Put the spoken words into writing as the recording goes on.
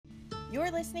You're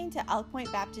listening to Elk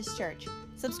Point Baptist Church.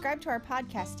 Subscribe to our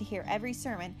podcast to hear every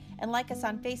sermon and like us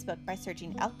on Facebook by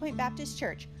searching Elk Point Baptist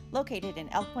Church, located in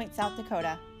Elk Point, South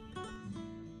Dakota.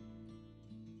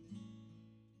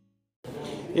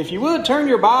 If you would, turn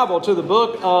your Bible to the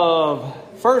book of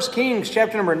 1 Kings,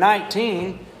 chapter number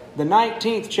 19, the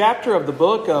 19th chapter of the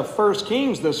book of 1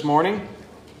 Kings this morning.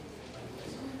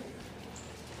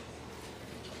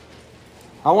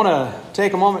 I want to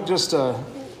take a moment just to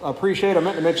appreciate, I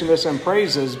meant to mention this in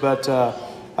praises, but I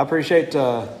appreciate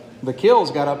the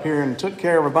Kills got up here and took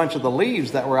care of a bunch of the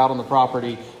leaves that were out on the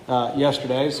property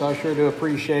yesterday, so I sure do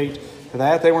appreciate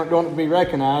that. They weren't doing it to be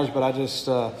recognized, but I just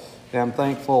am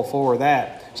thankful for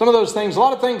that. Some of those things, a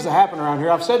lot of things that happen around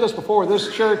here. I've said this before,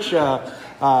 this church,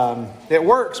 it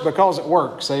works because it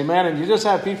works, amen, and you just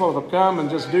have people that come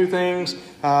and just do things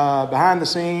behind the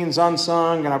scenes,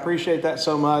 unsung, and I appreciate that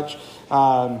so much.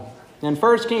 In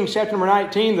 1 Kings chapter number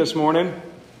 19 this morning,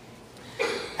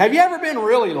 have you ever been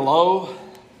really low?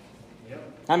 Yep.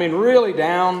 I mean, really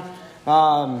down?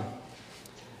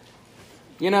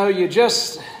 You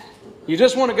just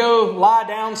want to go lie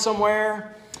down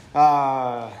somewhere.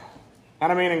 And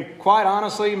quite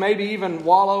honestly, maybe even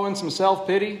wallow in some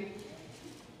self-pity.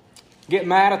 Get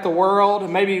mad at the world,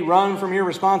 maybe run from your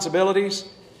responsibilities.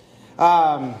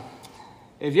 Have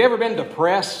you ever been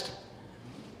depressed?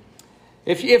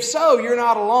 If so, you're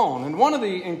not alone. And one of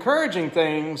the encouraging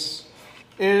things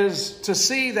is to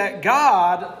see that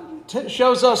God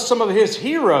shows us some of His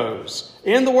heroes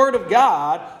in the Word of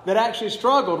God that actually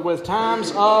struggled with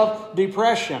times of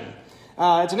depression.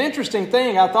 It's an interesting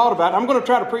thing I thought about. I'm going to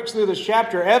try to preach through this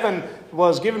chapter. Evan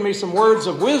was giving me some words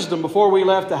of wisdom before we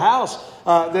left the house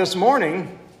this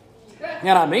morning.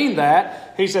 And I mean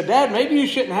that. He said, "Dad, maybe you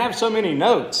shouldn't have so many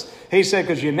notes." He said,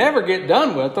 "Because you never get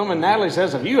done with them." And Natalie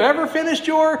says, "Have you ever finished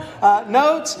your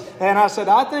notes?" And I said,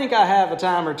 "I think I have a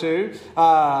time or two."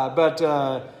 But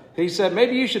he said,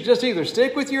 "Maybe you should just either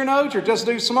stick with your notes or just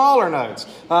do smaller notes."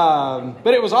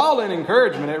 But it was all in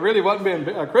encouragement. It really wasn't being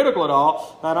critical at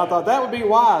all. And I thought that would be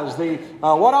wise.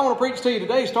 What I want to preach to you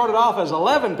today started off as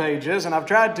 11 pages, and I've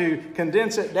tried to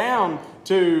condense it down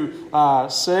to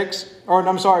 5.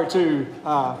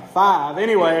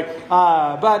 Anyway,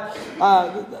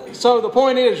 so the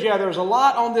point is, there's a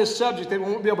lot on this subject that we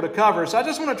won't be able to cover. So I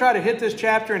just want to try to hit this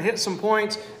chapter and hit some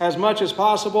points as much as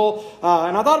possible.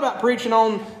 And I thought about preaching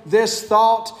on this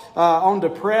thought on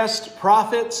depressed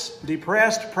prophets.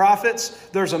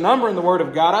 There's a number in the Word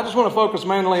of God. I just want to focus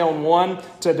mainly on one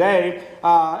today.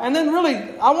 And then really,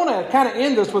 I want to kind of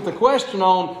end this with the question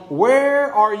on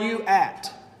where are you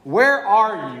at? Where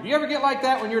are you? Do you ever get like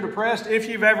that when you're depressed? If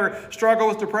you've ever struggled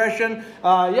with depression,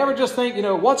 you ever just think,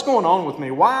 what's going on with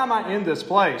me? Why am I in this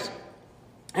place?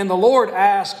 And the Lord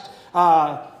asked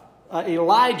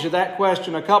Elijah that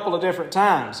question a couple of different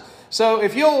times. So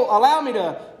if you'll allow me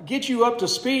to get you up to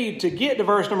speed to get to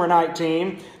verse number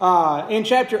 19, in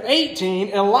chapter 18,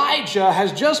 Elijah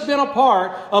has just been a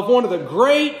part of one of the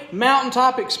great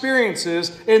mountaintop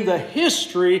experiences in the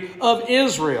history of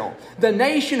Israel. The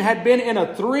nation had been in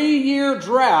a 3-year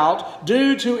drought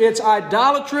due to its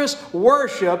idolatrous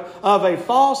worship of a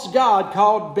false god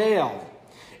called Baal.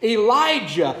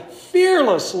 Elijah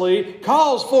fearlessly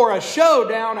calls for a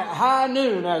showdown at high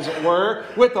noon, as it were,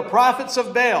 with the prophets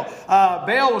of Baal.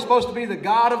 Baal was supposed to be the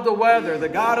god of the weather, the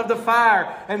god of the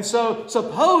fire. And so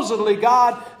supposedly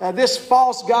God, this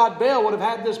false god Baal would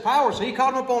have had this power. So he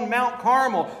called him up on Mount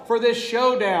Carmel for this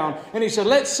showdown. And he said,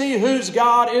 let's see whose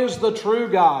God is the true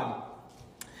God.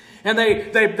 And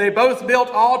they both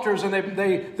built altars, and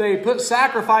they put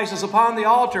sacrifices upon the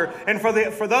altar. And for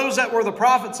those that were the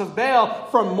prophets of Baal,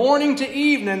 from morning to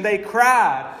evening they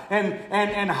cried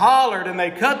and hollered, and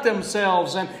they cut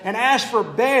themselves and asked for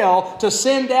Baal to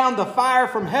send down the fire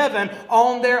from heaven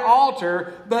on their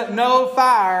altar, but no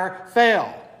fire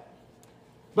fell.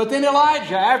 But then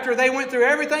Elijah, after they went through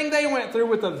everything they went through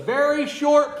with a very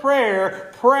short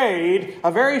prayer, prayed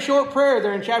a very short prayer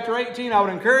there in chapter 18. I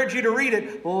would encourage you to read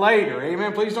it later.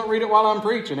 Amen. Please don't read it while I'm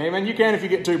preaching. Amen. You can if you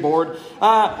get too bored.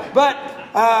 But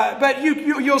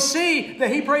you'll see that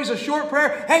he prays a short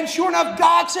prayer, and sure enough,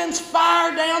 God sends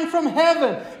fire down from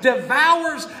heaven,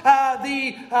 devours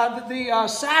the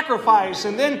sacrifice,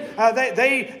 and then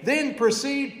they then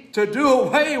proceed to do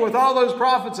away with all those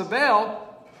prophets of Baal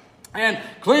and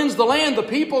cleanse the land. The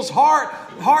people's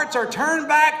hearts are turned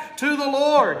back to the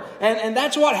Lord. And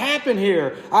that's what happened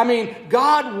here.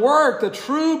 God worked. The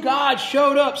true God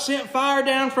showed up, sent fire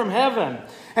down from heaven.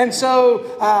 And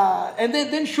so, and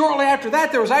then shortly after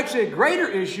that, there was actually a greater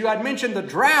issue. I'd mentioned the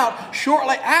drought.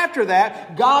 Shortly after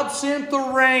that, God sent the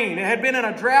rain. It had been in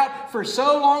a drought for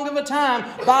so long of a time.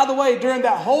 By the way, during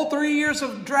that whole 3 years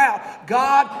of drought,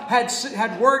 God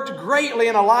had worked greatly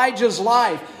in Elijah's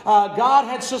life. God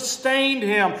had sustained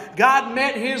him. God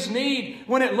met his need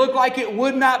when it looked like it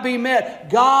would not be met.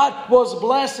 God was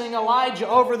blessing Elijah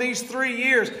over these 3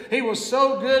 years. He was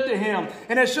so good to him.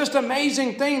 And it's just an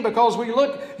amazing thing because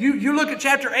you look at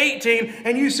chapter 18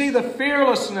 and you see the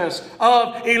fearlessness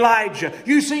of Elijah.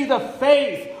 You see the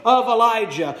faith of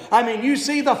Elijah. I mean, you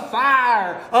see the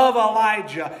fire of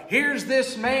Elijah. Here's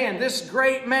this man, this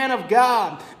great man of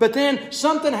God. But then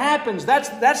something happens.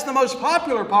 That's the most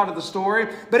popular part of the story,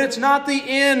 but it's not the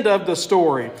end of the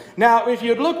story. Now, if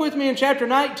you'd look with me in chapter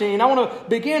 19, I want to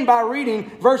begin by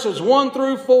reading verses 1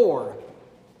 through 4.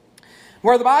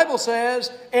 Where the Bible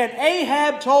says, and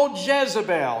Ahab told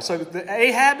Jezebel. So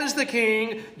Ahab is the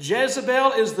king.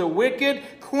 Jezebel is the wicked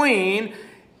queen.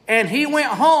 And he went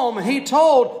home and he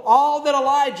told all that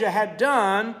Elijah had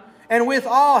done, and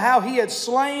withal how he had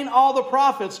slain all the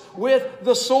prophets with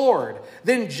the sword.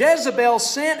 Then Jezebel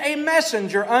sent a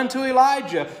messenger unto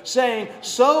Elijah, saying,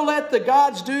 so let the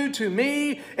gods do to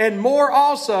me, and more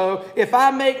also, if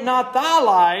I make not thy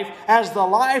life as the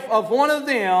life of one of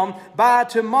them by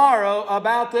tomorrow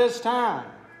about this time.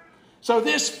 So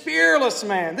this fearless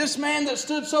man, this man that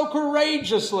stood so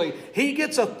courageously, he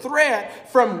gets a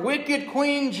threat from wicked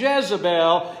Queen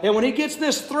Jezebel. And when he gets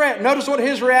this threat, notice what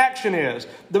his reaction is.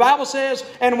 The Bible says,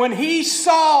 and when he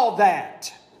saw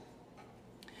that.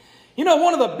 You know,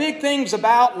 one of the big things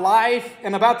about life,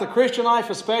 and about the Christian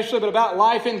life especially, but about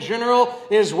life in general,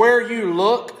 is where you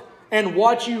look. And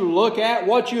what you look at,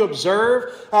 what you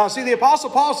observe. See, the Apostle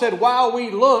Paul said, while we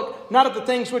look, not at the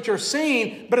things which are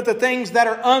seen, but at the things that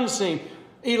are unseen.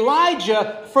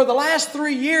 Elijah, for the last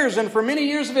 3 years and for many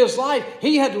years of his life,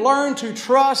 he had learned to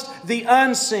trust the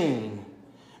unseen.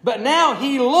 But now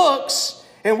he looks,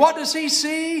 and what does he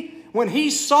see? When he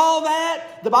saw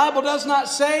that, the Bible does not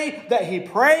say that he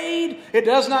prayed. It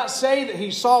does not say that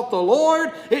he sought the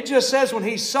Lord. It just says when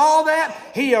he saw that,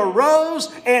 he arose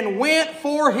and went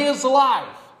for his life.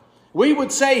 We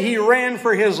would say he ran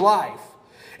for his life.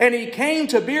 And he came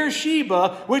to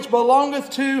Beersheba, which belongeth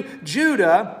to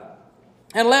Judah,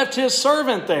 and left his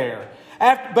servant there.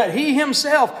 But he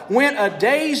himself went a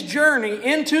day's journey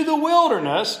into the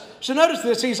wilderness. So notice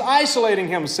this, he's isolating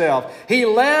himself. He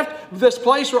left this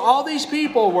place where all these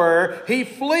people were. He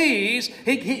flees.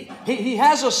 He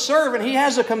has a servant. He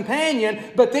has a companion.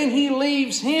 But then he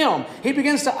leaves him. He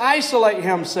begins to isolate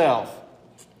himself.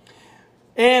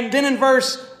 And then in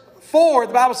verse 4,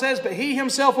 the Bible says, but he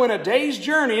himself went a day's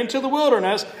journey into the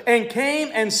wilderness and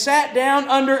came and sat down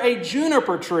under a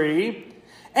juniper tree.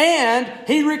 And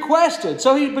he requested.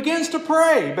 So he begins to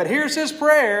pray. But here's his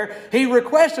prayer. He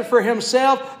requested for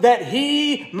himself that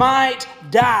he might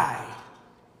die.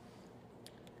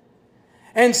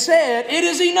 And said, it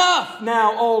is enough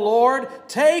now, O Lord.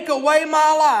 Take away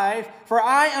my life, for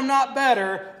I am not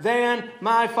better than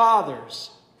my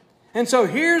fathers. And so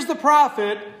here's the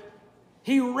prophet.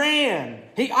 He ran.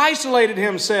 He isolated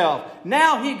himself.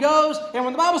 Now he goes, and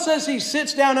when the Bible says he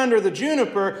sits down under the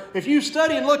juniper, if you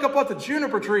study and look up what the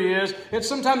juniper tree is, it's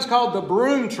sometimes called the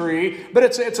broom tree, but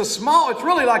it's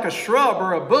really like a shrub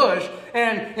or a bush.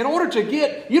 And in order to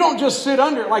you don't just sit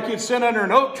under it like you'd sit under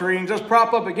an oak tree and just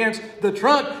prop up against the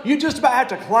trunk. You just about have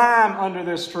to climb under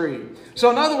this tree. So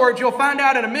in other words, you'll find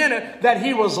out in a minute that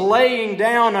he was laying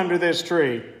down under this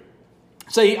tree.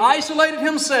 So he isolated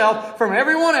himself from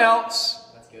everyone else.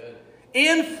 That's good.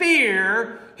 In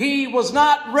fear, he was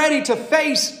not ready to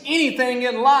face anything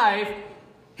in life.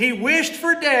 He wished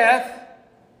for death,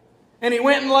 and he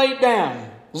went and laid down.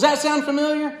 Does that sound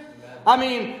familiar? I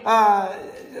mean,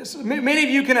 many of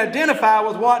you can identify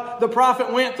with what the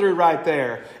prophet went through right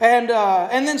there. And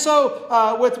then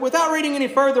so, without reading any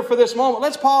further for this moment,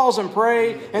 let's pause and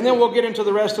pray, and then we'll get into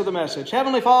the rest of the message.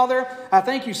 Heavenly Father, I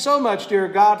thank you so much, dear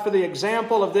God, for the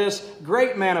example of this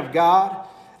great man of God.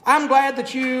 I'm glad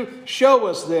that you show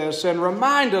us this and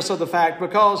remind us of the fact,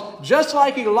 because just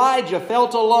like Elijah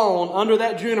felt alone under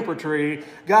that juniper tree,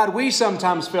 God, we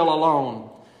sometimes feel alone.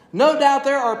 No doubt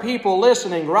there are people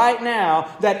listening right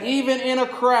now that even in a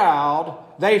crowd,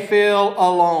 they feel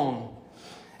alone.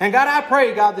 And God, I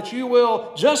pray, God, that you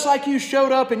will, just like you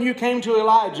showed up and you came to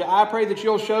Elijah, I pray that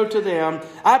you'll show to them.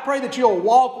 I pray that you'll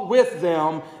walk with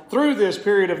them through this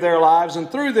period of their lives and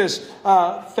through this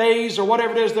phase or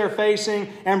whatever it is they're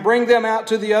facing, and bring them out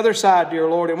to the other side, dear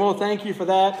Lord. And we'll thank you for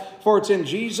that. For it's in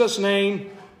Jesus'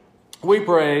 name we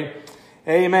pray.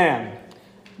 Amen.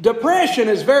 depression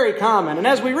is very common. And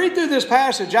as we read through this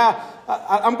passage,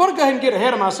 I'm going to go ahead and get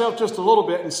ahead of myself just a little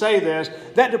bit and say this,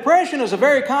 that depression is a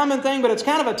very common thing, but it's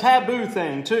kind of a taboo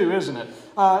thing too, isn't it?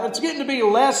 It's getting to be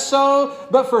less so,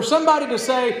 but for somebody to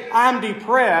say, I'm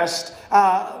depressed,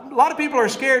 a lot of people are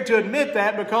scared to admit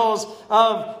that because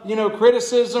of,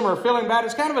 criticism or feeling bad.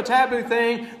 It's kind of a taboo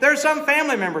thing. There are some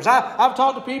family members. I've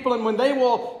talked to people, and when they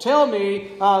will tell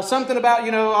me something about,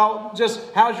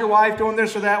 how's your wife doing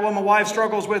this or that? Well, my wife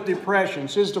struggles with depression.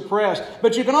 She's depressed.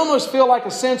 But you can almost feel like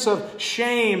a sense of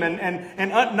shame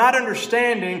and not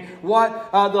understanding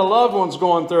what the loved one's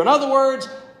going through. In other words,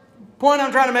 point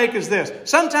I'm trying to make is this.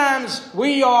 Sometimes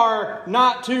we are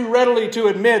not too readily to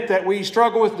admit that we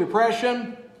struggle with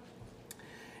depression.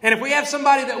 And if we have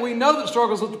somebody that we know that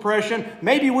struggles with depression,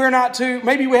 maybe we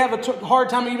have a hard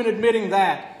time even admitting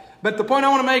that. But the point I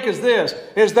want to make is this,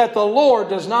 is that the Lord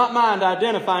does not mind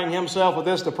identifying Himself with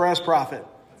this depressed prophet.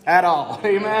 At all.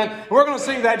 Amen. We're going to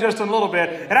sing that just in a little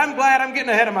bit. And I'm glad, I'm getting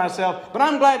ahead of myself, but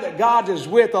I'm glad that God is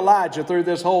with Elijah through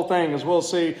this whole thing, as we'll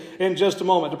see in just a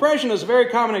moment. Depression is a very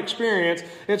common experience.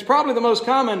 It's probably one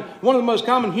of the most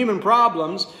common human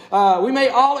problems. We may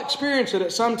all experience it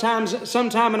at some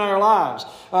time in our lives.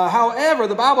 However,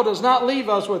 the Bible does not leave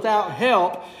us without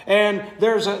help. And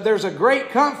there's a great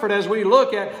comfort as we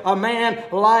look at a man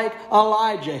like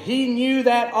Elijah. He knew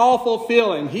that awful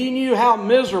feeling. He knew how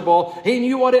miserable. He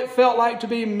knew what it felt like to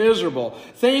be miserable.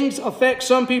 Things affect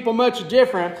some people much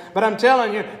different, but I'm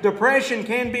telling you, depression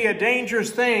can be a dangerous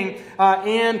thing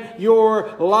in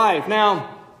your life.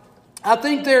 Now, I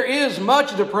think there is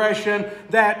much depression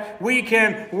that we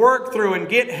can work through and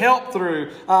get help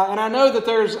through. And I know that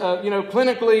there's,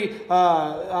 clinically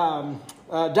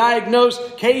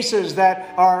diagnosed cases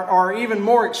that are even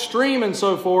more extreme and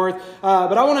so forth.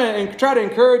 But I want to try to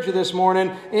encourage you this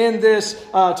morning in this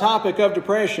topic of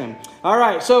depression. All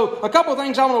right, so a couple of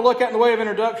things I want to look at in the way of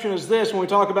introduction is this when we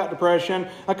talk about depression.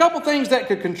 A couple of things that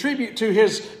could contribute to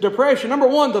his depression. Number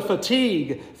one, the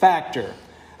fatigue factor.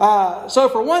 So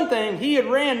for one thing, he had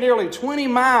ran nearly 20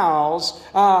 miles.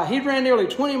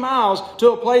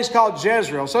 To a place called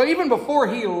Jezreel. So even before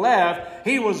he left,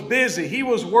 he was busy. He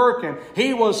was working.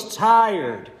 He was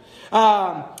tired.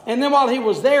 And then while he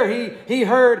was there, he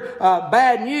heard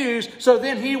bad news. So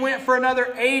then he went for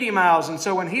another 80 miles. And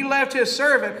so when he left his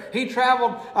servant, he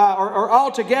traveled,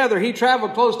 altogether, he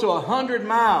traveled close to 100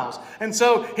 miles. And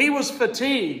so he was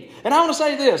fatigued. And I want to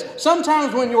say this.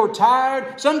 Sometimes when you're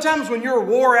tired, sometimes when you're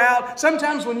wore out,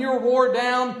 sometimes when you're wore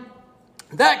down,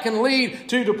 that can lead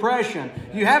to depression.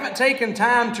 You haven't taken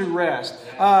time to rest.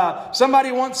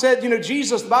 Somebody once said,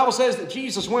 the Bible says that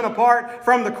Jesus went apart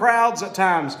from the crowds at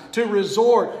times to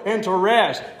resort and to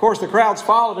rest. Of course, the crowds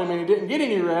followed him and he didn't get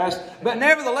any rest. But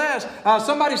nevertheless,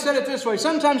 somebody said it this way.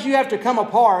 Sometimes you have to come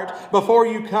apart before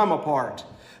you come apart.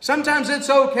 Sometimes it's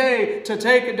okay to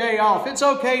take a day off. It's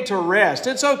okay to rest.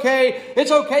 It's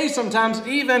okay sometimes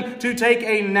even to take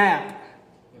a nap.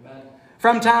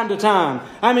 From time to time.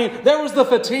 I mean, there was the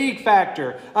fatigue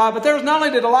factor. But there was not only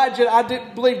did Elijah, I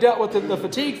believe, dealt with the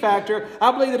fatigue factor,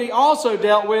 I believe that he also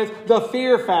dealt with the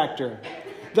fear factor.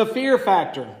 The fear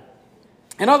factor.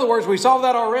 In other words, we saw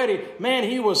that already. Man,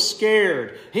 he was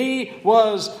scared. He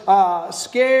was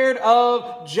scared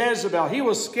of Jezebel. He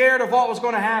was scared of what was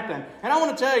going to happen. And I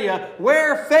want to tell you,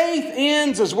 where faith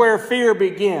ends is where fear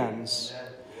begins.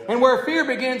 And where fear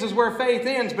begins is where faith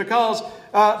ends, because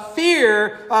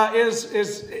fear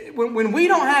is when we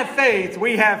don't have faith,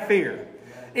 we have fear.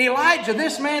 Elijah,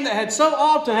 this man that had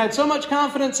so much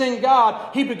confidence in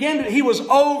God, he was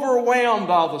overwhelmed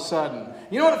all of a sudden.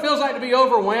 You know what it feels like to be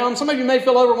overwhelmed? Some of you may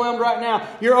feel overwhelmed right now.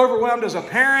 You're overwhelmed as a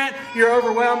parent. You're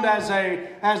overwhelmed as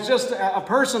just a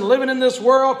person living in this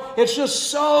world. It's just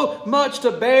so much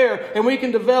to bear, and we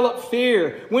can develop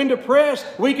fear. When depressed,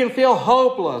 we can feel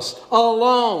hopeless,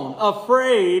 alone,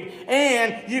 afraid,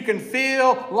 and you can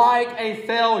feel like a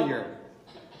failure.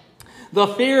 The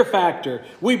fear factor.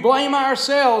 We blame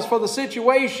ourselves for the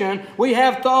situation. We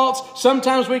have thoughts.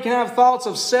 Sometimes we can have thoughts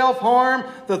of self-harm.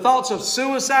 The thoughts of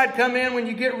suicide come in when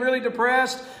you get really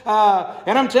depressed.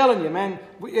 And I'm telling you, man,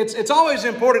 it's always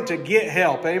important to get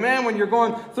help. Amen. When you're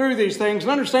going through these things,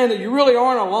 and understand that you really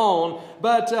aren't alone.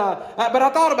 But I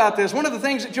thought about this. One of the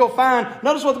things that you'll find,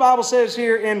 notice what the Bible says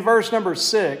here in verse number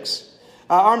 6.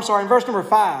 In verse number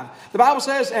 5. The Bible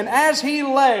says, and as he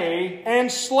lay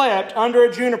and slept under a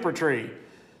juniper tree.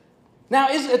 Now,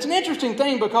 it's an interesting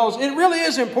thing because it really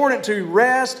is important to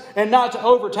rest and not to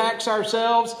overtax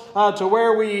ourselves to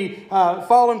where we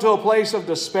fall into a place of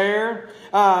despair.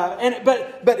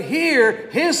 But here,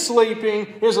 his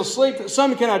sleeping is a sleep that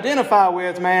some can identify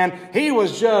with, man. He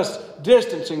was just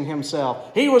distancing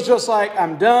himself. He was just like,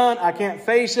 I'm done. I can't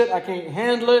face it. I can't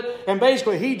handle it. And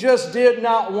basically, he just did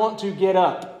not want to get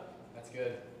up. That's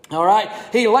good. All right.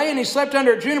 He lay and he slept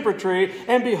under a juniper tree.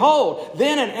 And behold,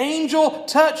 then an angel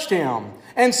touched him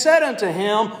and said unto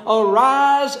him,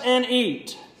 Arise and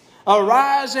eat.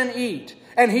 Arise and eat.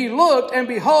 And he looked, and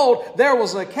behold, there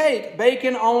was a cake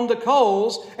baking on the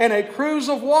coals, and a cruse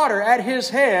of water at his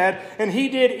head. And he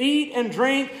did eat and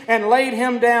drink, and laid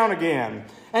him down again.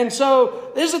 And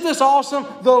so, isn't this awesome?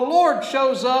 The Lord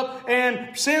shows up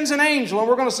and sends an angel. And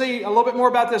we're going to see a little bit more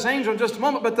about this angel in just a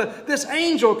moment. But this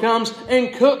angel comes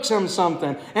and cooks him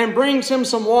something and brings him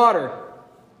some water.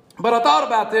 But I thought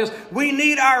about this. We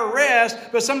need our rest,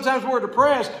 but sometimes when we're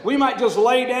depressed, we might just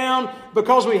lay down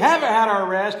because we haven't had our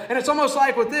rest. And it's almost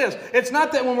like with this. It's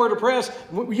not that when we're depressed,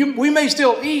 we may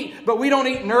still eat, but we don't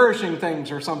eat nourishing things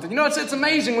or something. You know, it's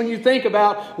amazing when you think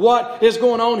about what is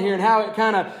going on here and how it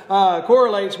kind of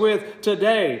correlates with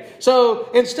today.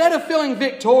 So instead of feeling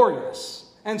victorious,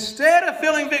 he's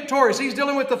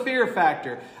dealing with the fear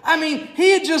factor. I mean,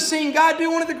 he had just seen God do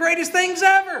one of the greatest things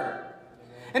ever.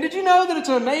 And did you know that it's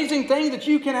an amazing thing that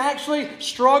you can actually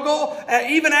struggle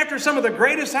even after some of the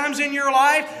greatest times in your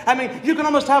life? I mean, you can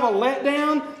almost have a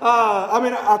letdown.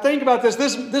 I think about this.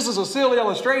 This is a silly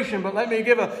illustration, but let me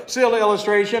give a silly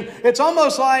illustration. It's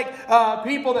almost like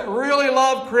people that really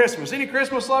love Christmas. Any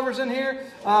Christmas lovers in here?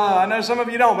 I know some of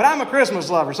you don't, but I'm a Christmas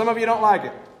lover. Some of you don't like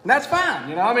it. And that's fine.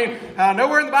 You know, I mean,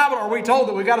 nowhere in the Bible are we told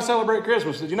that we got to celebrate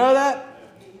Christmas. Did you know that?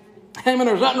 I mean,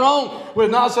 there's nothing wrong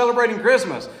with not celebrating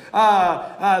Christmas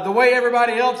the way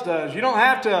everybody else does. You don't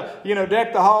have to,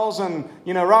 deck the halls and,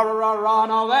 rah, rah, rah, rah,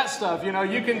 and all that stuff. You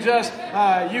can just,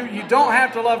 you don't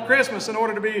have to love Christmas in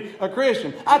order to be a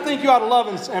Christian. I think you ought to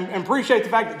love and appreciate the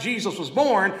fact that Jesus was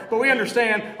born, but we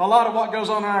understand a lot of what goes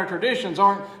on in our traditions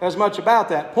aren't as much about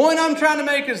that. Point I'm trying to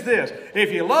make is this.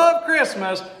 If you love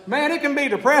Christmas, man, it can be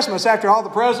depressing after all the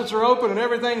presents are open and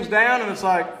everything's down, and it's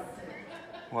like,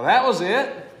 well, that was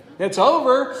it. It's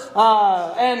over.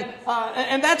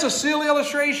 And that's a silly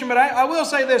illustration, but I will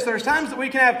say this. There's times that we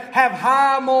can have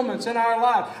high moments in our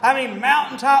life. I mean,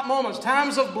 mountaintop moments,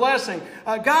 times of blessing.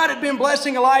 God had been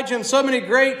blessing Elijah in so many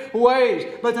great ways,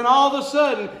 but then all of a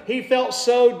sudden, he felt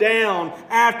so down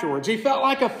afterwards. He felt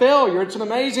like a failure. It's an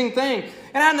amazing thing.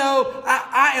 And I know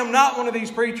I am not one of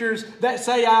these preachers that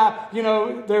say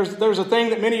there's a thing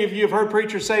that many of you have heard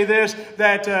preachers say this,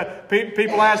 that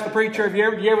people ask the preacher, do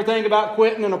you ever think about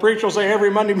quitting? And the preacher will say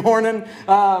every Monday morning.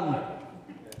 No,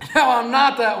 I'm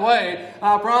not that way.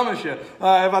 I promise you. If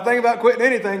I think about quitting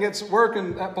anything, it's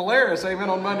working at Polaris, amen,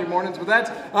 on Monday mornings. But that's,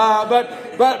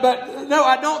 but no,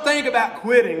 I don't think about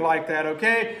quitting like that.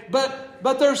 Okay,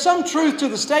 but there's some truth to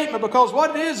the statement, because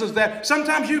what it is that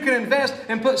sometimes you can invest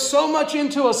and put so much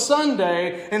into a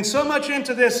Sunday and so much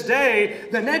into this day,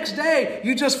 the next day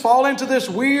you just fall into this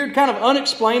weird kind of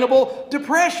unexplainable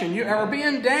depression, or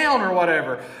being down or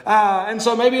whatever. And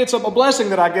so maybe it's a blessing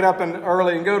that I get up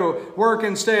early and go to work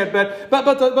instead. But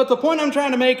the point I'm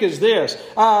trying to make is this: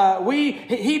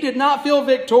 he did not feel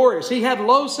victorious. He had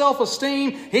low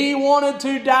self-esteem. He wanted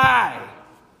to die.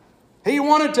 He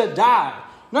wanted to die.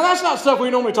 Now, that's not stuff we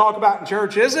normally talk about in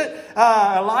church, is it?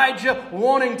 Elijah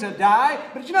wanting to die.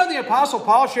 But did you know the Apostle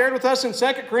Paul shared with us in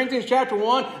 2 Corinthians chapter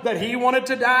 1 that he wanted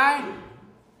to die?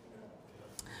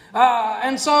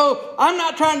 And so I'm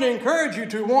not trying to encourage you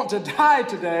to want to die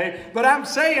today, but I'm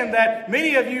saying that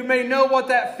many of you may know what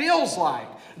that feels like.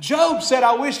 Job said,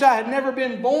 I wished I had never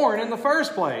been born in the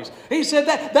first place. He said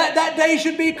that day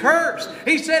should be cursed.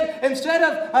 He said, instead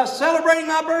of celebrating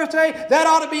my birthday, that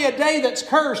ought to be a day that's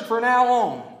cursed from now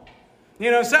on.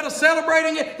 Instead of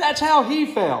celebrating it, that's how he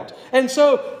felt. And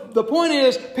so the point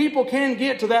is, people can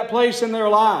get to that place in their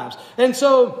lives. And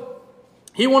so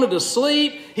he wanted to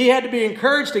sleep. He had to be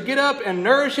encouraged to get up and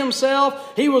nourish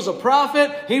himself. He was a prophet.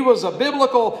 He was a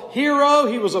biblical hero.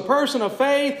 He was a person of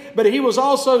faith, but he was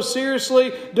also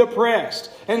seriously depressed.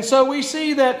 And so we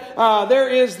see that there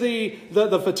is the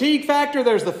fatigue factor,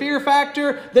 there's the fear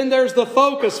factor, then there's the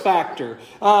focus factor.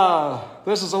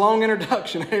 This is a long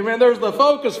introduction, amen. There's the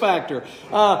focus factor.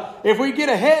 If we get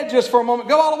ahead just for a moment,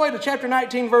 go all the way to chapter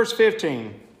 19, verse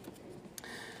 15.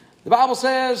 The Bible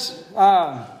says...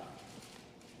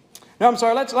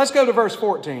 let's go to verse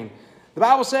 14. The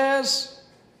Bible says,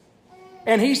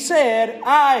 and he said,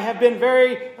 I have been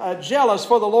very jealous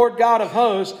for the Lord God of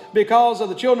hosts, because of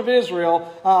the children of Israel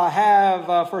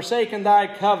have forsaken thy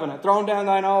covenant, thrown down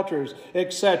thine altars,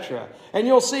 etc. And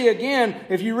you'll see again,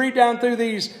 if you read down through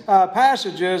these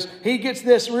passages, he gets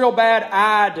this real bad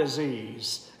eye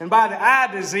disease. And by the eye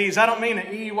disease, I don't mean an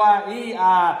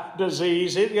EYEI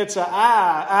disease. It's an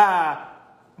eye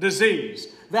disease.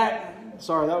 That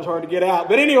Sorry, that was hard to get out.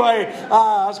 But anyway,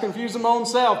 I was confusing my own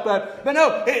self. But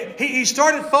no, he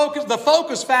started focus. The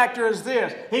focus factor is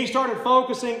this. He started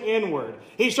focusing inward.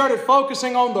 He started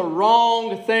focusing on the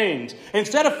wrong things.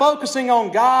 Instead of focusing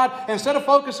on God, instead of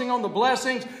focusing on the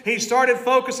blessings, he started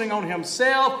focusing on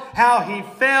himself, how he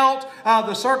felt,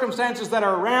 the circumstances that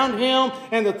are around him,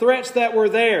 and the threats that were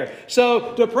there.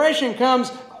 So depression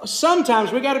comes.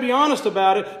 Sometimes, we got to be honest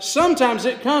about it, sometimes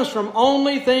it comes from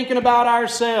only thinking about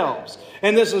ourselves.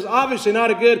 And this is obviously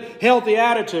not a good, healthy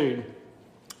attitude.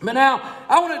 But now,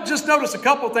 I want to just notice a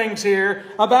couple things here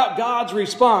about God's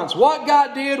response. What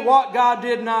God did, what God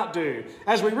did not do.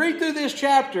 As we read through this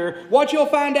chapter, what you'll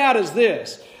find out is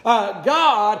this.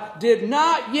 God did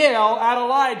not yell at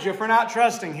Elijah for not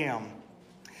trusting him.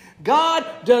 God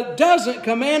doesn't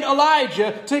command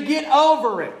Elijah to get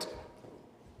over it.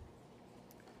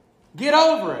 Get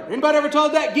over it. Anybody ever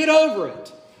told that? Get over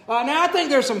it. Now, I think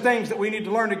there's some things that we need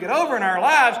to learn to get over in our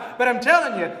lives, but I'm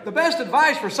telling you, the best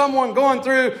advice for someone going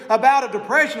through a bout of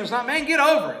depression is not, man, get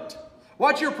over it.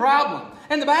 What's your problem?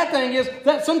 And the bad thing is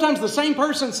that sometimes the same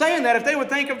person saying that, if they would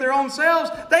think of their own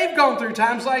selves, they've gone through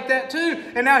times like that too.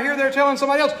 And now here they're telling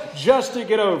somebody else just to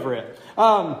get over it.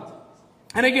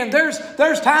 And again,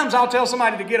 there's times I'll tell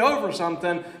somebody to get over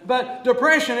something, but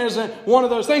depression isn't one of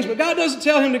those things. But God doesn't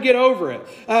tell him to get over it.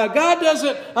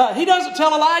 He doesn't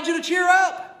tell Elijah to cheer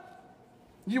up.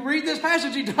 You read this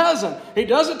passage, he doesn't. He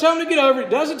doesn't tell him to get over it. He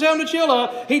doesn't tell him to chill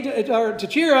up, or to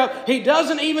cheer up. He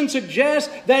doesn't even suggest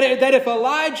that if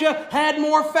Elijah had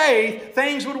more faith,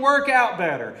 things would work out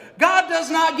better. God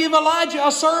does not give Elijah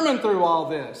a sermon through all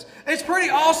this. It's a pretty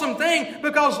awesome thing,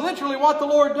 because literally what the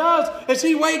Lord does is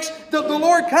He wakes, the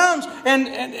Lord comes,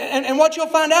 and what you'll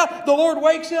find out, the Lord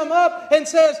wakes him up and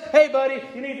says, hey buddy,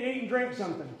 you need to eat and drink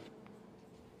something.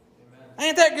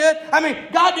 Ain't that good? I mean,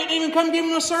 God didn't even come give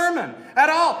him a sermon at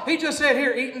all. He just said,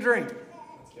 here, eat and drink.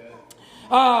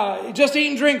 Just eat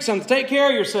and drink something. Take care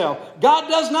of yourself. God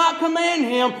does not command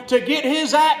him to get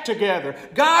his act together.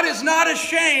 God is not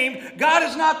ashamed. God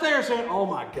is not there saying, oh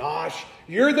my gosh,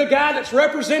 you're the guy that's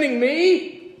representing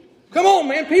me? Come on,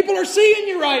 man. People are seeing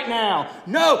you right now.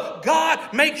 No,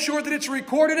 God makes sure that it's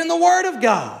recorded in the Word of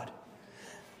God.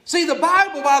 See, the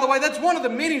Bible, by the way, that's one of the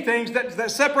many things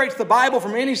that separates the Bible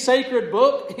from any sacred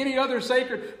book, any other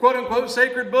sacred, quote-unquote,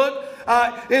 sacred book,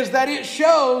 is that it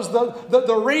shows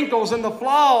the wrinkles and the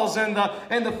flaws and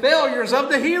the failures of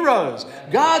the heroes.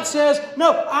 God says,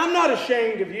 no, I'm not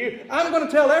ashamed of you. I'm going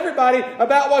to tell everybody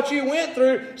about what you went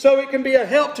through so it can be a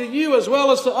help to you as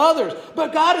well as to others.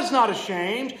 But God is not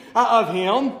ashamed of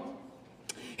him.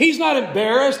 He's not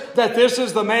embarrassed that this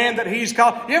is the man that he's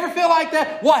called. You ever feel like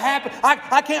that? What happened?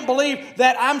 I can't believe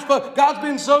that God's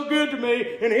been so good to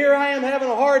me, and here I am having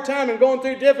a hard time and going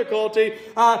through difficulty.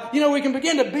 We can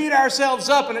begin to beat ourselves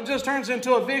up, and it just turns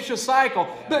into a vicious cycle.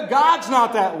 But God's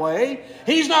not that way.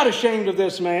 He's not ashamed of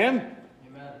this man.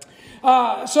 He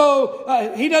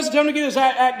doesn't tell him to get his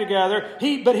act together.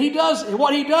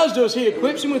 What he does do is he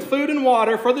equips him with food and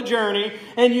water for the journey.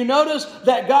 And you notice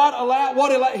that God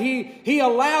he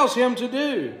allows him to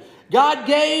do. God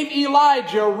gave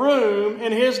Elijah room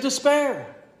in his despair.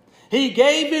 He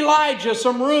gave Elijah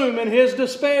some room in his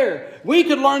despair. We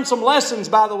could learn some lessons,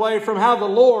 by the way, from how the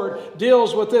Lord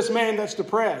deals with this man that's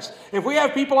depressed. If we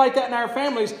have people like that in our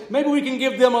families, maybe we can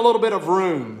give them a little bit of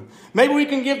room. Maybe we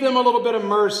can give them a little bit of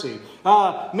mercy.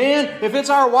 Men, if it's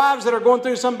our wives that are going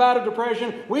through some bout of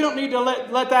depression, we don't need to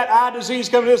let that eye disease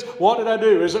come to us. What did I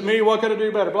do? Is it me? What could I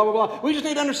do better? Blah, blah, blah. We just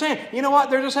need to understand, you know what?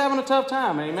 They're just having a tough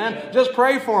time, amen? Just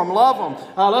pray for them. Love them.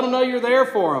 Let them know you're there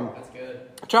for them.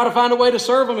 Try to find a way to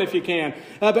serve them if you can.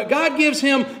 But God gives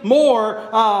him more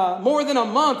than a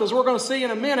month, as we're going to see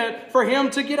in a minute, for him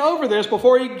to get over this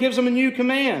before he gives him a new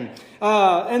command.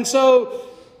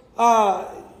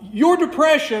 Your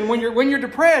depression, when you're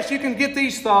depressed, you can get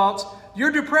these thoughts.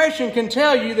 Your depression can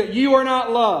tell you that you are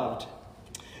not loved.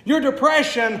 Your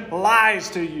depression lies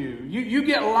to you. You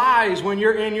get lies when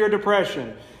you're in your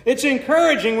depression. It's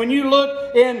encouraging when you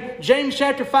look in James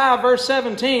chapter 5, verse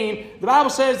 17. The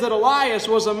Bible says that Elias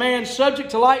was a man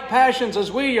subject to like passions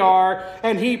as we are,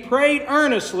 and he prayed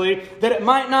earnestly that it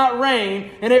might not rain,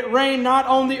 and it rained not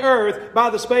on the earth by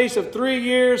the space of 3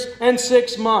 years and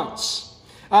 6 months.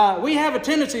 We have a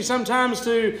tendency sometimes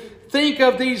to think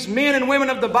of these men and women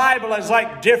of the Bible as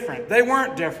like different. They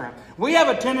weren't different. We have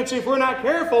a tendency, if we're not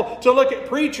careful, to look at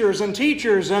preachers and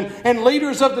teachers and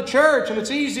leaders of the church. And it's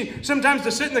easy sometimes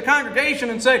to sit in the congregation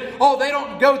and say, oh, they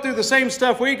don't go through the same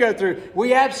stuff we go through.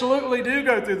 We absolutely do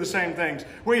go through the same things.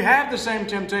 We have the same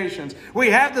temptations. We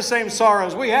have the same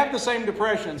sorrows. We have the same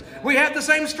depressions. We have the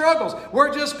same struggles.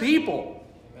 We're just people.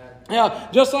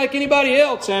 just like anybody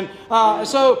else. And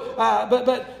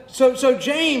so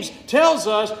James tells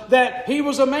us that he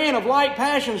was a man of like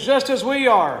passions, just as we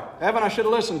are. Evan, I should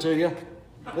have listened to you.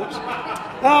 Oops.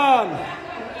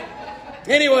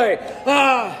 Anyway,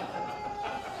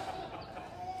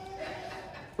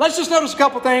 let's just notice a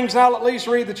couple things, and I'll at least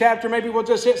read the chapter. Maybe we'll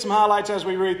just hit some highlights as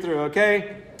we read through,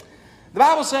 okay? The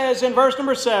Bible says in verse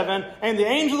number 7, and the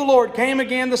angel of the Lord came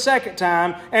again the second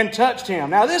time and touched him.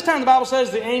 Now this time the Bible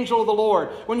says the angel of the Lord.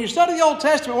 When you study the Old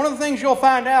Testament, one of the things you'll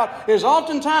find out is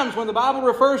oftentimes when the Bible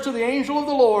refers to the angel of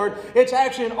the Lord, it's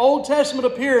actually an Old Testament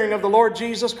appearing of the Lord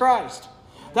Jesus Christ.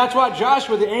 That's why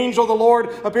Joshua, the angel of the Lord,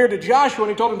 appeared to Joshua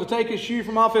and he told him to take his shoe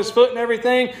from off his foot and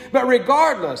everything. But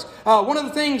regardless, one of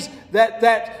the things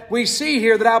that we see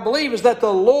here that I believe is that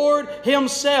the Lord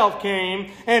Himself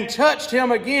came and touched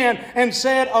him again and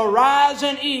said, "Arise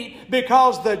and eat,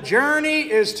 because the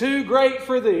journey is too great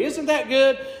for thee." Isn't that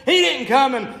good? He didn't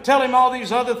come and tell him all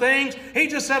these other things. He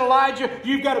just said, "Elijah,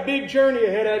 you've got a big journey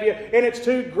ahead of you and it's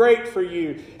too great for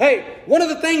you." Hey, one of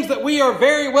the things that we are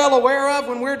very well aware of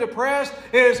when we're depressed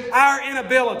is our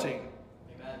inability.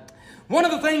 One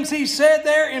of the things he said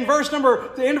there in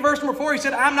the end of verse number 4, he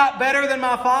said, "I'm not better than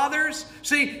my fathers."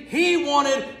 See, he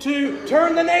wanted to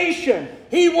turn the nation.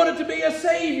 He wanted to be a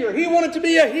savior. He wanted to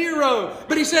be a hero.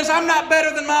 But he says, "I'm not better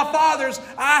than my fathers.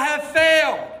 I have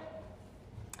failed."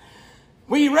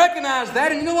 We recognize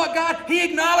that. And you know what, God? He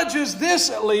acknowledges this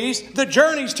at least. The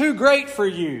journey's too great for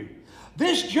you.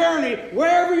 This journey,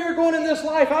 wherever you're going in this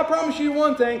life, I promise you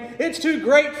one thing, it's too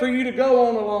great for you to go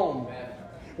on alone.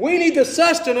 We need the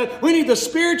sustenance, we need the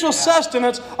spiritual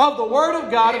sustenance of the Word of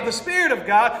God, of the Spirit of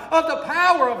God, of the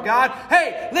power of God.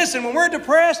 Hey, listen, when we're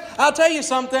depressed, I'll tell you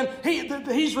something.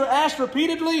 He's asked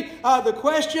repeatedly the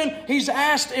question. He's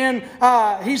asked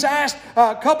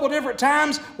a couple different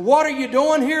times, "What are you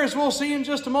doing here?" As we'll see in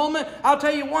just a moment. I'll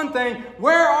tell you one thing.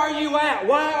 Where are you at?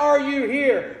 Why are you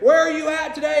here? Where are you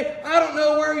at today? I don't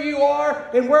know where you are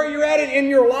and where you're at in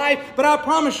your life, but I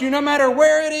promise you, no matter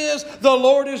where it is, the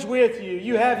Lord is with you.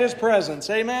 You have His presence.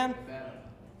 Amen?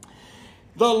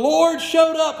 The Lord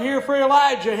showed up here for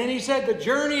Elijah and He said, "The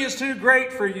journey is too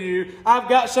great for you. I've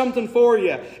got something for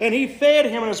you." And He fed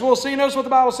him. And as we'll see, notice what the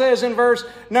Bible says in verse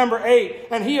number 8.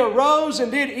 "And he arose and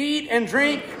did eat and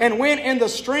drink and went in the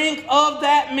strength of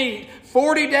that meat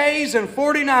 40 days and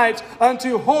 40 nights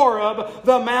unto Horeb,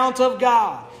 the mount of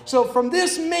God." So from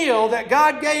this meal that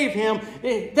God gave him,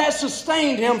 that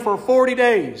sustained him for 40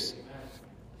 days.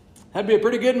 That'd be a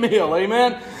pretty good meal,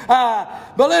 amen?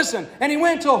 But listen, and he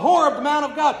went to Horeb, the Mount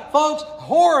of God. Folks,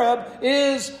 Horeb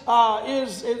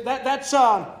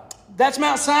that's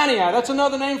Mount Sinai. That's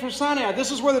another name for Sinai.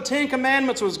 This is where the Ten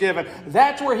Commandments was given.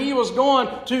 That's where he was going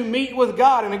to meet with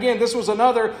God. And again, this was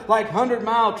another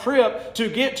 100-mile trip to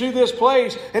get to this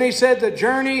place. And he said, "The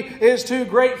journey is too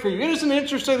great for you." Isn't it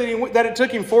interesting that it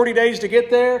took him 40 days to get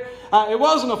there? It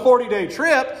wasn't a 40-day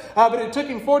trip, but it took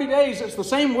him 40 days. It's the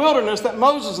same wilderness that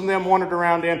Moses and them wandered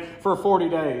around in for 40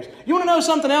 days. You want to know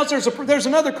something else? There's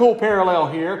another cool parallel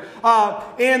here.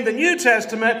 In the New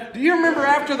Testament, do you remember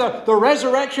after the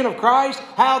resurrection of Christ,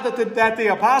 how that the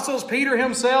apostles, Peter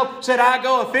himself, said, "I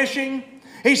go a-fishing"?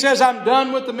 He says, "I'm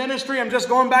done with the ministry. I'm just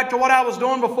going back to what I was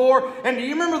doing before." And do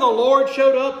you remember the Lord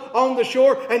showed up on the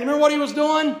shore? And you remember what He was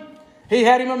doing? He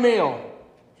had him a meal.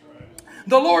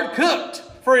 The Lord cooked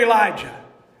for Elijah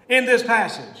in this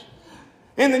passage.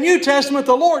 In the New Testament,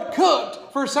 the Lord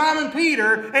cooked for Simon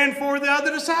Peter and for the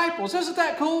other disciples. Isn't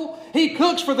that cool? He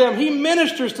cooks for them. He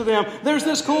ministers to them. There's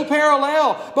this cool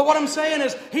parallel. But what I'm saying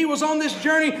is, he was on this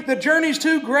journey. The journey's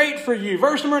too great for you.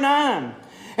 Verse number 9.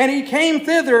 "And he came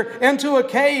thither into a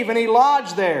cave, and he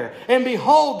lodged there. And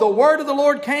behold, the word of the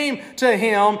Lord came to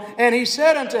him, and he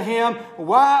said unto him,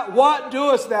 What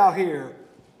doest thou here,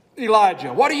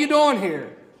 Elijah? What are you doing here?"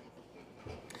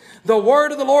 The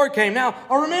word of the Lord came. Now,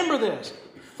 remember this.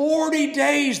 40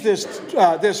 days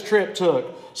this trip took.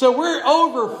 So we're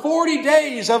over 40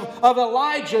 days of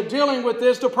Elijah dealing with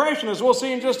this depression, as we'll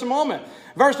see in just a moment.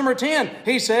 Verse number 10,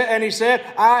 he said,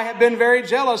 "I have been very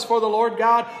jealous for the Lord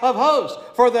God of hosts,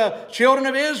 for the children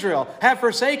of Israel have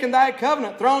forsaken thy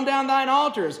covenant, thrown down thine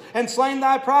altars, and slain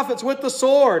thy prophets with the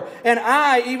sword. And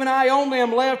I, even I only,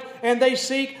 am left, and they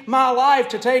seek my life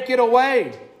to take it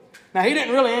away." Now, he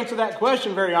didn't really answer that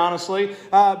question very honestly,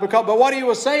 but what he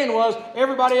was saying was,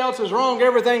 everybody else is wrong,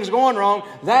 everything's going wrong,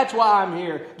 that's why I'm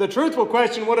here. The truthful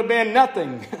question would have been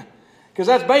nothing, because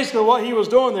that's basically what he was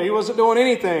doing there. He wasn't doing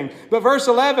anything. But verse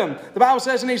 11, the Bible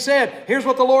says, "And he said," here's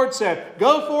what the Lord said,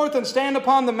 "Go forth and stand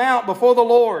upon the mount before the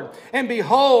Lord. And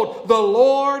behold, the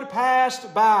Lord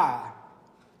passed by."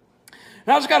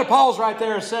 Now, I just got to pause right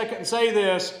there a second and say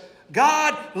this.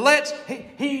 God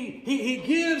he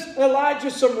gives Elijah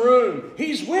some room.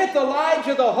 He's with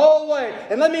Elijah the whole way.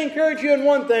 And let me encourage you in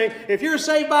one thing. If you're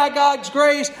saved by God's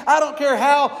grace, I don't care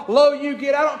how low you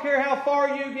get. I don't care how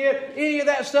far you get. Any of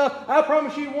that stuff. I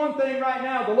promise you one thing right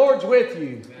now. The Lord's with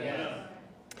you. Yeah.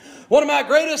 One of my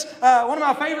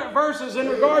favorite verses in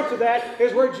regard to that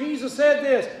is where Jesus said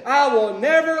this, I will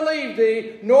never leave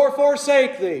thee nor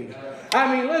forsake thee.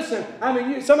 I mean, listen,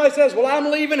 somebody says, well,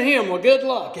 I'm leaving Him. Well, good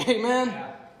luck. Amen.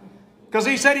 Because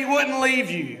He said He wouldn't leave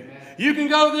you. You can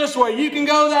go this way. You can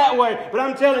go that way. But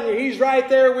I'm telling you, He's right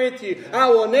there with you. I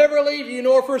will never leave you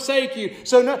nor forsake you.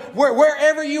 So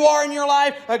wherever you are in your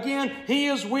life, again, He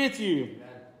is with you.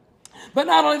 But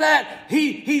not only that,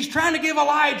 he's trying to give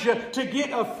Elijah to get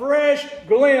a fresh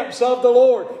glimpse of the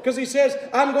Lord. Because he says,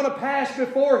 I'm going to pass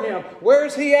before him.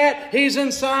 Where's he at? He's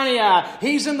in Sinai.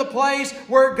 He's in the place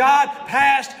where God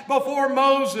passed before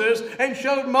Moses and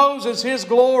showed Moses His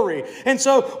glory. And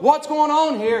so what's going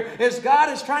on here is God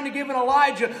is trying to give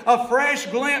Elijah a fresh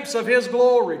glimpse of His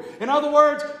glory. In other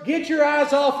words, get your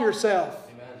eyes off yourself.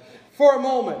 For a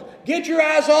moment. Get your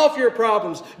eyes off your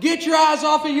problems. Get your eyes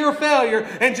off of your failure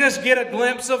and just get a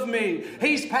glimpse of me.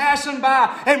 He's passing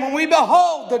by. And when we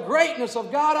behold the greatness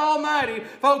of God Almighty,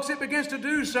 folks, it begins to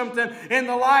do something in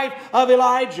the life of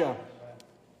Elijah.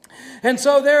 And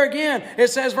so there again, it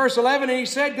says, verse 11, and he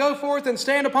said, go forth and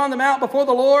stand upon the mount before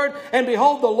the Lord. And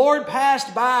behold, the Lord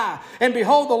passed by. And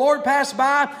behold, the Lord passed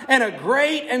by, and a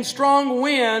great and strong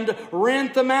wind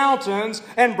rent the mountains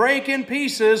and brake in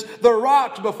pieces the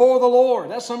rocks before the Lord.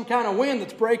 That's some kind of wind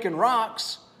that's breaking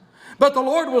rocks. But the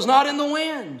Lord was not in the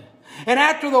wind. And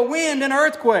after the wind, an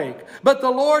earthquake. But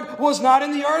the Lord was not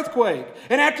in the earthquake.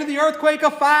 And after the earthquake, a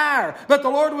fire. But the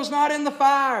Lord was not in the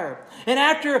fire. And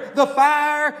after the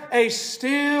fire, a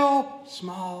still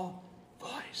small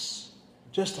voice.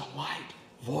 Just a light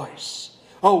voice.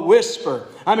 A whisper.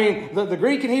 I mean, the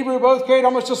Greek and Hebrew both carried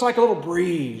almost just like a little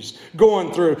breeze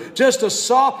going through. Just a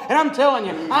soft. And I'm telling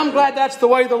you, I'm glad that's the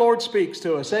way the Lord speaks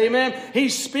to us. Amen. He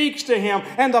speaks to him.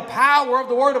 And the power of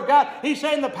the Word of God. He's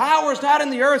saying the power is not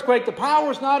in the earthquake. The power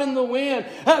is not in the wind.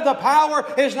 The power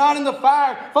is not in the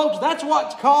fire. Folks, that's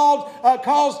what's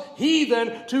caused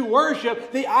heathen to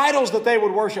worship the idols that they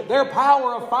would worship. Their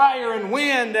power of fire and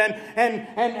wind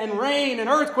and rain and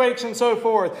earthquakes and so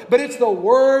forth. But it's the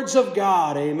words of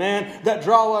God. Amen, that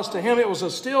draw us to Him. It was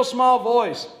a still small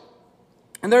voice.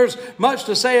 And there's much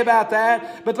to say about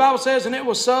that. But the Bible says, and it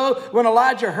was so, when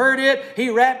Elijah heard it, he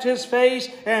wrapped his face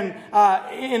and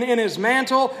in his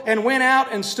mantle and went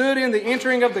out and stood in the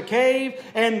entering of the cave.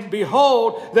 And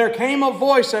behold, there came a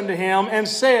voice unto him and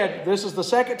said, this is the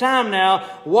second time now,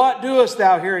 what doest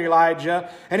thou here,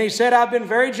 Elijah? And he said, I've been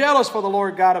very jealous for the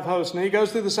Lord God of hosts. And he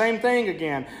goes through the same thing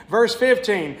again. Verse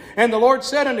 15, and the Lord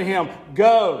said unto him,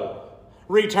 go.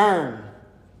 Return.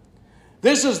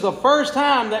 This is the first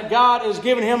time that God has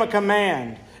given him a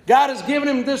command. God has given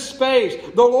him this space.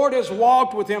 The Lord has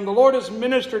walked with him. The Lord has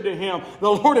ministered to him.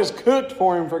 The Lord has cooked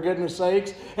for him, for goodness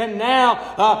sakes. And now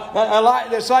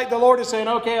it's like the Lord is saying,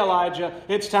 okay, Elijah,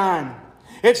 it's time.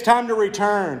 It's time to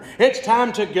return. It's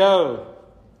time to go.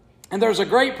 And there's a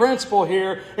great principle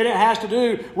here, and it has to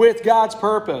do with God's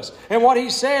purpose. And what He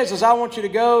says is, I want you to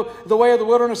go the way of the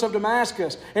wilderness of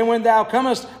Damascus. And when thou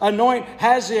comest, anoint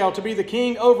Hazael to be the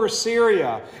king over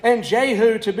Syria. And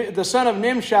Jehu, to be the son of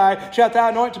Nimshi, shalt thou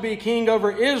anoint to be king over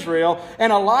Israel.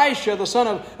 And Elisha, the son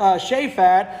of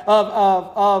Shaphat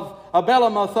of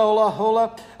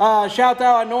Abel-Metholah, shalt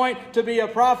thou anoint to be a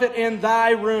prophet in thy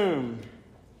room.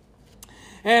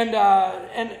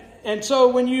 And so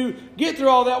when you get through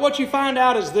all that, what you find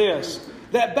out is this.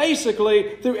 That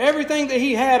basically, through everything that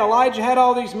he had, Elijah had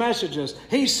all these messages.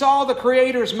 He saw the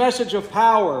Creator's message of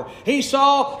power. He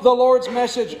saw the Lord's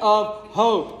message of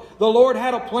hope. The Lord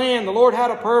had a plan. The Lord had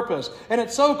a purpose. And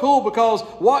it's so cool because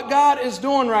what God is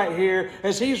doing right here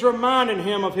is He's reminding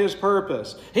him of His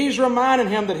purpose. He's reminding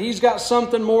him that he's got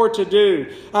something more to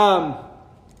do.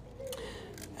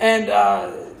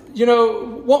 You know,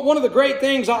 one of the great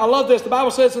things, I love this, the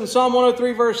Bible says in Psalm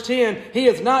 103 verse 10, He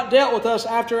hath not dealt with us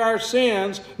after our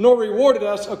sins, nor rewarded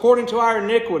us according to our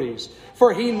iniquities.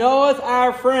 For He knoweth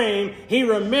our frame, He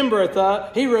remembereth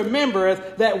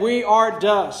that we are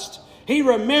dust. He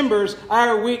remembers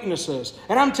our weaknesses.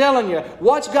 And I'm telling you,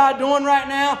 what's God doing right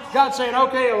now? God's saying,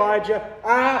 okay, Elijah,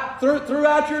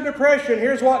 throughout your depression,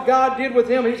 here's what God did with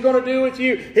him. He's going to do with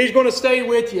you. He's going to stay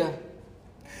with you.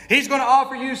 He's going to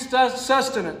offer you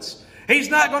sustenance. He's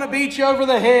not going to beat you over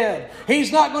the head. He's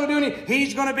not going to do anything.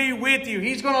 He's going to be with you.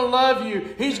 He's going to love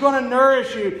you. He's going to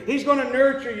nourish you. He's going to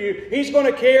nurture you. He's going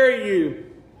to carry you.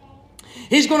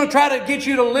 He's going to try to get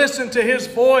you to listen to His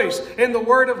voice in the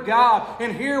Word of God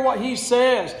and hear what He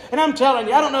says. And I'm telling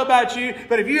you, I don't know about you,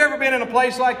 but have you ever been in a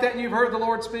place like that and you've heard the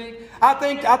Lord speak? I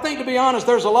think to be honest,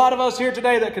 there's a lot of us here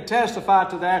today that could testify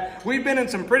to that. We've been in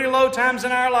some pretty low times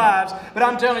in our lives, but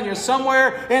I'm telling you,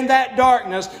 somewhere in that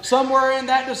darkness, somewhere in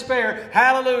that despair,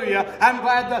 hallelujah, I'm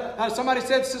glad that somebody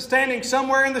said standing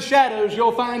somewhere in the shadows,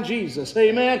 you'll find Jesus.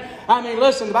 Amen. I mean,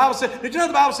 listen, the Bible says, did you know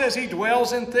the Bible says He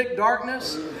dwells in thick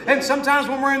darkness? And sometimes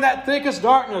when we're in that thickest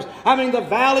darkness, I mean the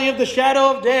valley of the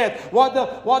shadow of death, what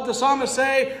the psalmist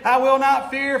say, I will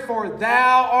not fear, for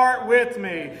Thou art with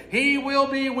me. He will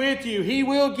be with you. He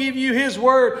will give you His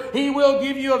word. He will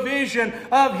give you a vision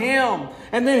of Him.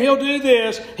 And then He'll do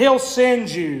this. He'll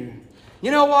send you.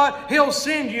 You know what? He'll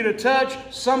send you to touch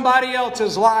somebody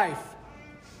else's life.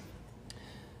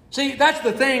 See, that's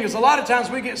the thing, is a lot of times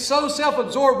we get so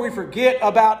self-absorbed we forget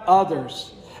about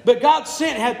others. But God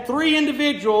had 3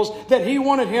 individuals that He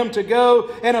wanted him to go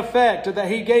and affect,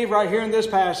 that He gave right here in this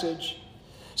passage.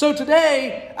 So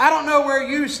today, I don't know where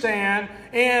you stand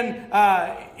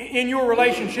in your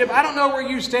relationship. I don't know where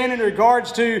you stand in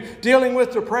regards to dealing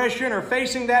with depression or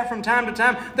facing that from time to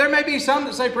time. There may be some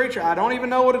that say, preacher, I don't even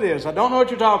know what it is. I don't know what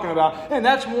you're talking about. And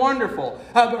that's wonderful.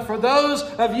 But for those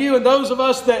of you and those of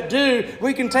us that do,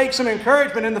 we can take some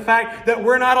encouragement in the fact that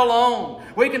we're not alone.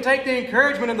 We can take the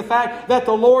encouragement in the fact that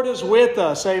the Lord is with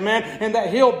us, amen, and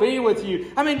that He'll be with you.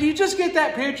 I mean, do you just get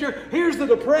that picture? Here's the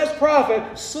depressed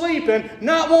prophet sleeping,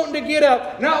 not wanting to get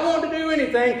up, not wanting to do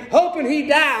anything, hoping he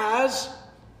dies.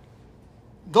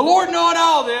 The Lord knowing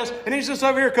all this, and He's just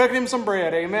over here cooking him some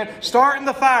bread, amen, starting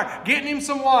the fire, getting him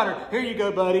some water. Here you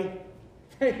go, buddy.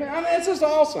 Amen. I mean, it's just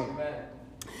awesome. Amen.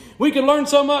 We can learn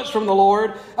so much from the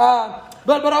Lord.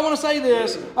 But I want to say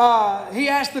this. He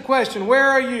asked the question, where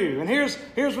are you? And here's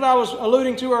what I was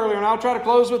alluding to earlier, and I'll try to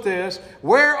close with this.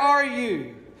 Where are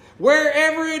you?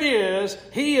 Wherever it is,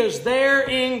 He is there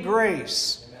in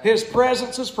grace. His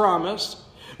presence is promised.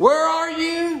 Where are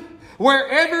you?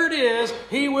 Wherever it is,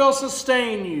 He will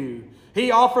sustain you.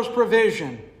 He offers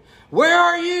provision. Where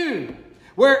are you?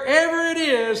 Wherever it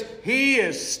is, He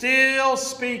is still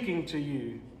speaking to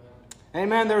you.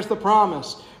 Amen. There's the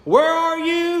promise. Where are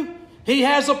you? He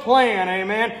has a plan,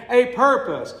 amen, a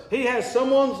purpose. He has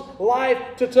someone's life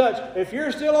to touch. If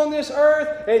you're still on this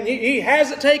earth and He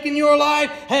hasn't taken your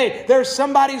life, hey, there's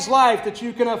somebody's life that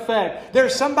you can affect.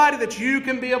 There's somebody that you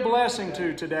can be a blessing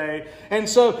to today. And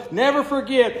so never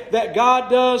forget that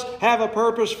God does have a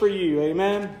purpose for you,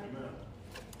 amen.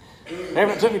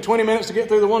 It took me 20 minutes to get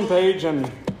through the one page and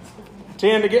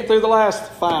 10 to get through the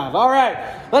last 5. All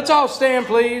right, let's all stand,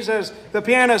 please, as the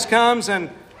pianist comes.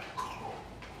 And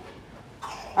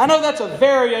I know that's a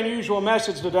very unusual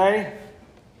message today.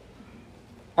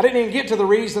 I didn't even get to the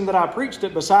reason that I preached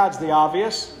it besides the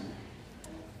obvious.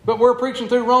 But we're preaching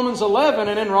through Romans 11,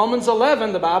 and in Romans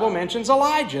 11, the Bible mentions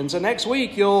Elijah. And so next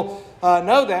week, you'll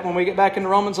know that when we get back into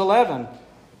Romans 11.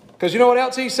 Because you know what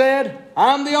else he said?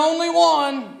 I'm the only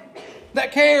one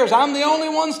that cares. I'm the only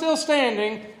one still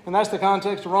standing. And that's the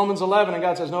context of Romans 11. And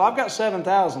God says, no, I've got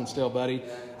 7,000 still, buddy.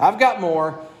 I've got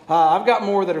more. I've got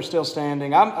more that are still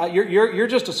standing. You're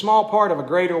just a small part of a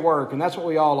greater work, and that's what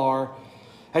we all are.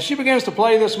 As she begins to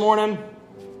play this morning,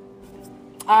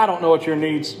 I don't know what your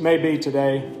needs may be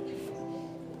today.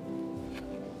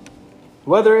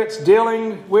 Whether it's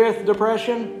dealing with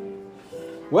depression,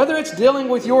 whether it's dealing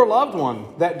with your loved one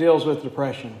that deals with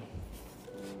depression.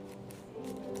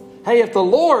 Hey, if the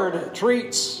Lord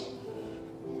treats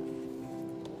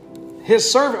His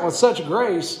servant with such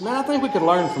grace, man, I think we could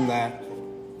learn from that.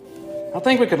 I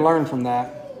think we could learn from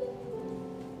that.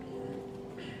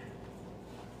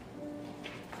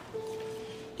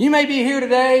 You may be here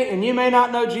today and you may not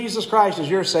know Jesus Christ as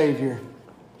your Savior.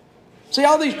 See,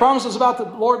 all these promises about the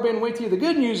Lord being with you, the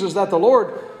good news is that the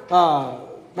Lord,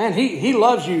 man, He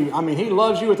loves you. I mean, He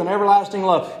loves you with an everlasting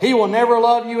love. He will never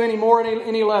love you any more,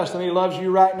 any less than He loves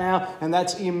you right now, and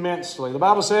that's immensely. The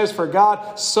Bible says, for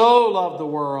God so loved the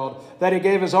world that He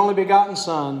gave His only begotten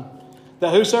Son,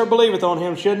 that whosoever believeth on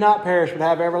Him should not perish but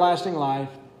have everlasting life.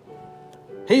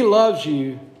 He loves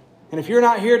you. And if you're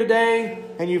not here today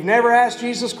and you've never asked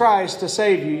Jesus Christ to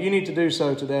save you, you need to do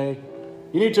so today.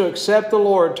 You need to accept the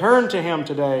Lord. Turn to Him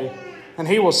today, and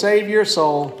He will save your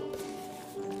soul.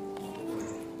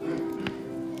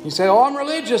 You say, oh, I'm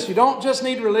religious. You don't just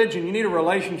need religion. You need a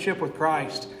relationship with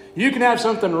Christ. You can have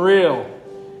something real.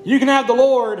 You can have the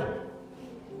Lord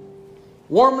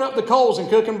warming up the coals and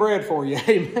cooking bread for you.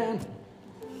 Amen.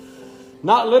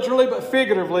 Not literally, but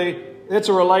figuratively, it's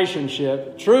a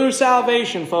relationship. True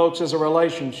salvation, folks, is a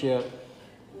relationship.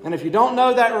 And if you don't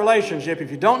know that relationship, if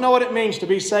you don't know what it means to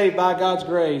be saved by God's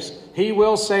grace, He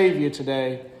will save you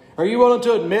today. Are you willing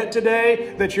to admit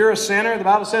today that you're a sinner? The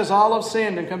Bible says all have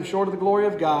sinned and come short of the glory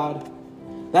of God.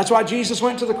 That's why Jesus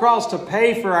went to the cross, to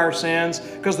pay for our sins,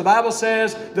 because the Bible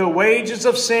says the wages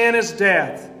of sin is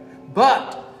death.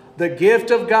 But the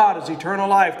gift of God is eternal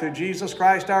life through Jesus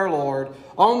Christ our Lord.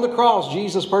 On the cross,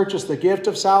 Jesus purchased the gift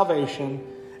of salvation.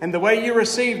 And the way you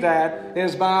receive that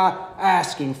is by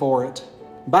asking for it.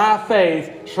 By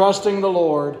faith, trusting the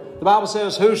Lord. The Bible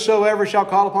says, whosoever shall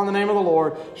call upon the name of the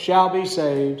Lord shall be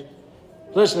saved.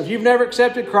 Listen, if you've never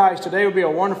accepted Christ, today would be a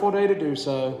wonderful day to do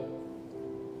so.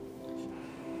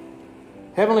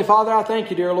 Heavenly Father, I thank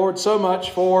you, dear Lord, so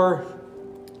much for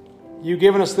you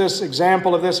giving us this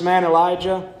example of this man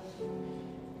Elijah.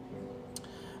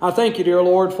 I thank you, dear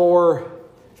Lord, for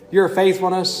your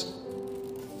faithfulness.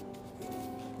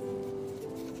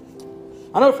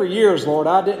 I know for years, Lord,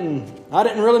 I didn't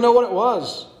really know what it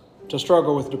was to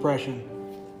struggle with depression.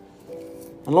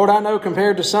 And Lord, I know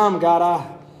compared to some, God,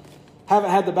 I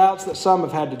haven't had the bouts that some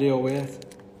have had to deal with.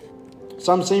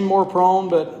 Some seem more prone,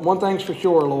 but one thing's for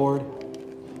sure, Lord.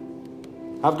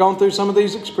 I've gone through some of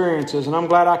these experiences, and I'm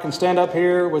glad I can stand up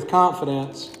here with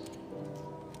confidence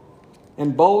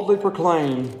and boldly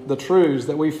proclaim the truths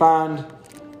that we find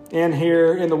in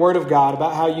here in the Word of God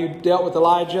about how you dealt with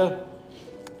Elijah.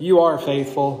 You are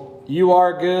faithful. You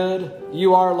are good.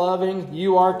 You are loving.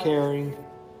 You are caring.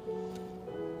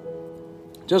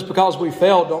 Just because we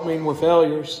failed don't mean we're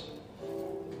failures.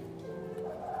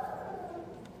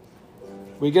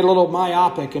 We get a little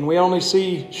myopic and we only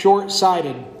see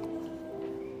short-sighted.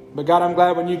 But God, I'm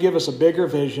glad when you give us a bigger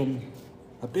vision,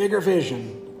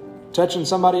 touching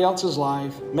somebody else's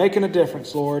life, making a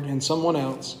difference, Lord, in someone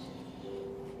else.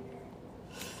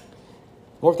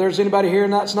 Lord, if there's anybody here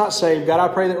that's not saved, God, I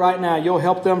pray that right now you'll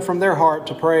help them from their heart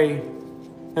to pray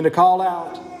and to call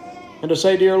out and to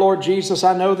say, dear Lord Jesus,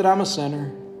 I know that I'm a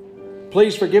sinner.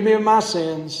 Please forgive me of my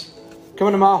sins. Come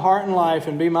into my heart and life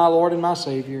and be my Lord and my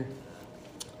Savior.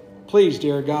 Please,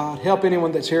 dear God, help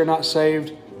anyone that's here not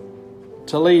saved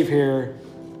to leave here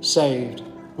saved.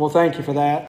 Well, thank you for that.